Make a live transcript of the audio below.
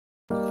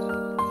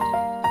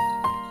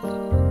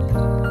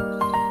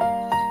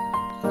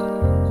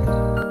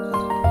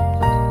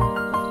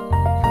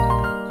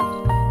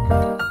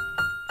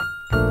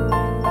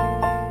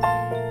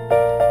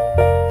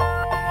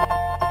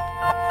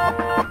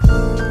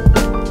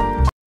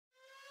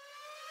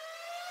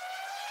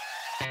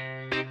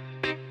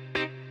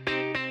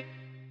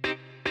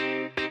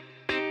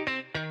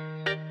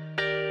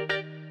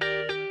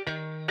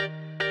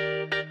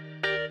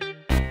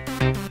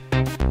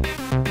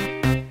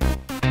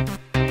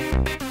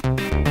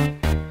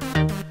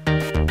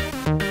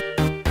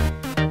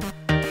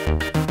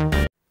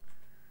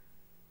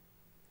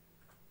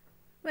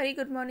Very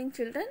good morning,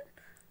 children.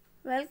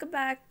 Welcome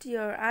back to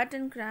your art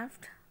and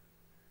craft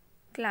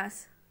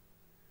class.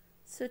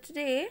 So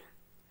today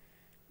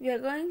we are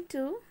going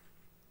to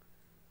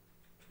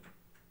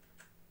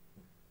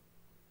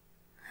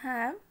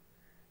have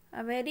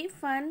a very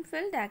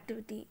fun-filled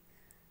activity.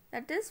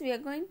 That is, we are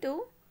going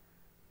to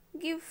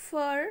give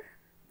fur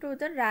to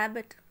the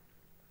rabbit.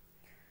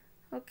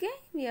 Okay,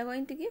 we are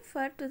going to give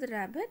fur to the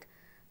rabbit.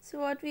 So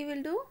what we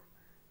will do,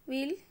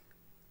 we'll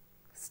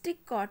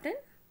stick cotton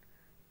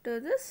to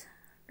this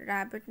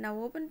rabbit.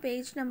 Now open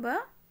page number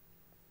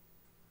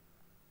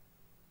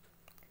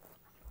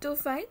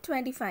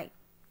 2525.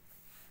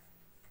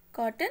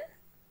 Cotton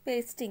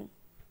pasting.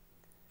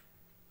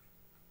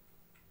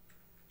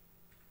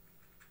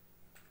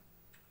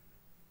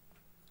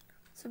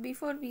 So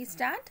before we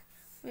start,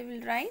 we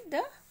will write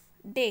the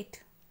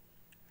date.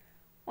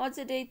 What's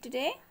the date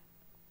today?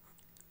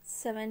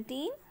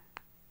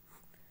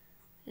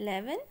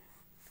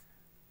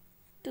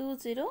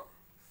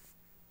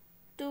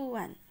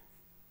 17/11/2021.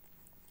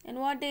 And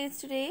what day is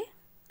today?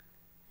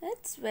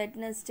 It's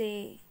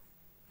Wednesday.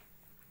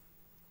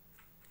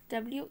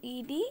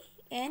 WEDNESDAY,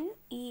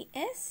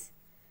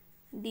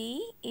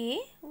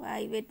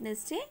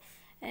 Wednesday.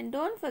 And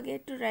don't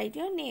forget to write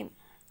your name.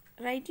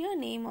 Write your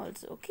name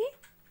also, okay?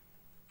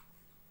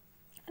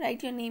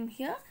 Write your name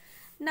here.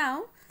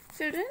 Now,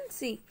 children,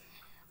 see.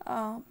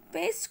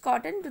 Paste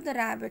cotton to the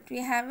rabbit.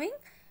 We are having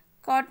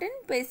cotton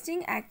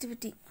pasting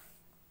activity.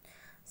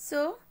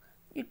 So,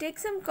 you take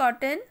some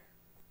cotton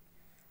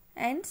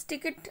and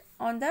stick it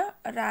on the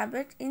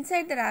rabbit,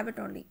 inside the rabbit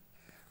only.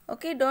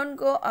 Okay, don't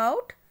go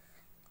out.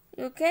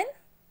 You can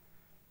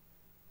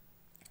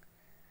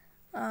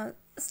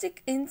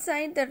stick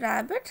inside the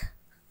rabbit.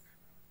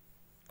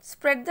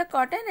 Spread the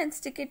cotton and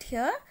stick it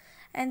here,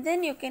 and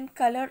then you can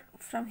color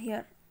from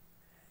here.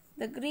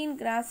 The green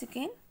grass you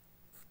can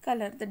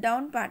color, the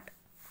down part.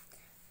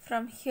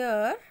 From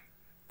here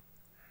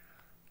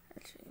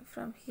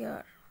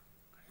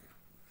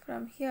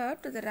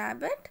to the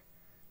rabbit,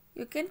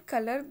 you can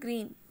color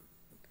green.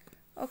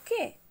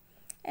 Okay.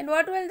 And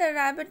what will the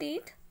rabbit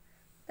eat?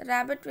 The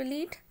rabbit will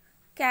eat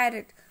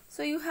carrot.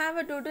 So you have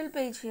a doodle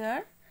page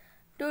here.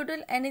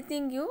 Doodle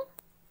anything you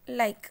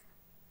like.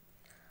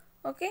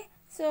 Okay.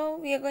 So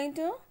we are going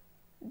to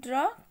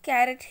draw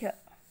carrot here.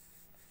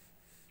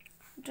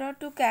 Draw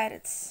 2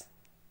 carrots.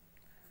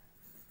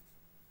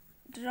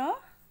 Draw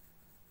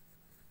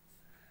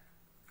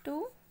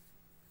 2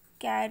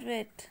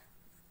 carrot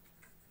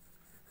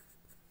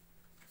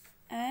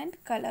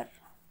and color.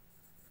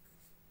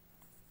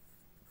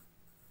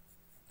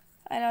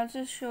 I'll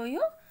also show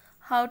you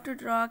how to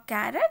draw a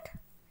carrot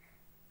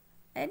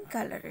and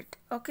color it.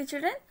 Okay,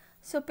 children.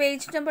 So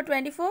page number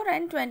 24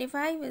 and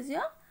 25 is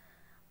your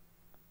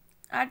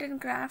art and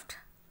craft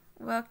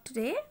work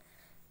today.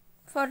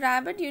 For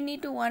rabbit, you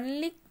need to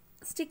only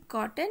stick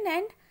cotton,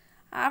 and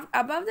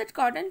above that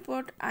cotton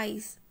put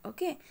eyes.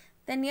 Okay.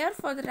 Then here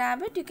for the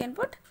rabbit, you can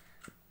put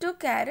 2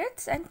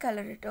 carrots and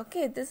color it.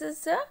 Okay. This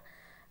is a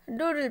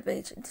doodle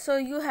page. So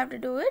you have to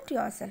do it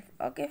yourself.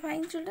 Okay,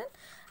 fine, children.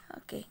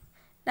 Okay.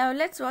 Now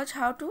let's watch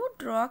how to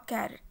draw a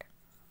carrot.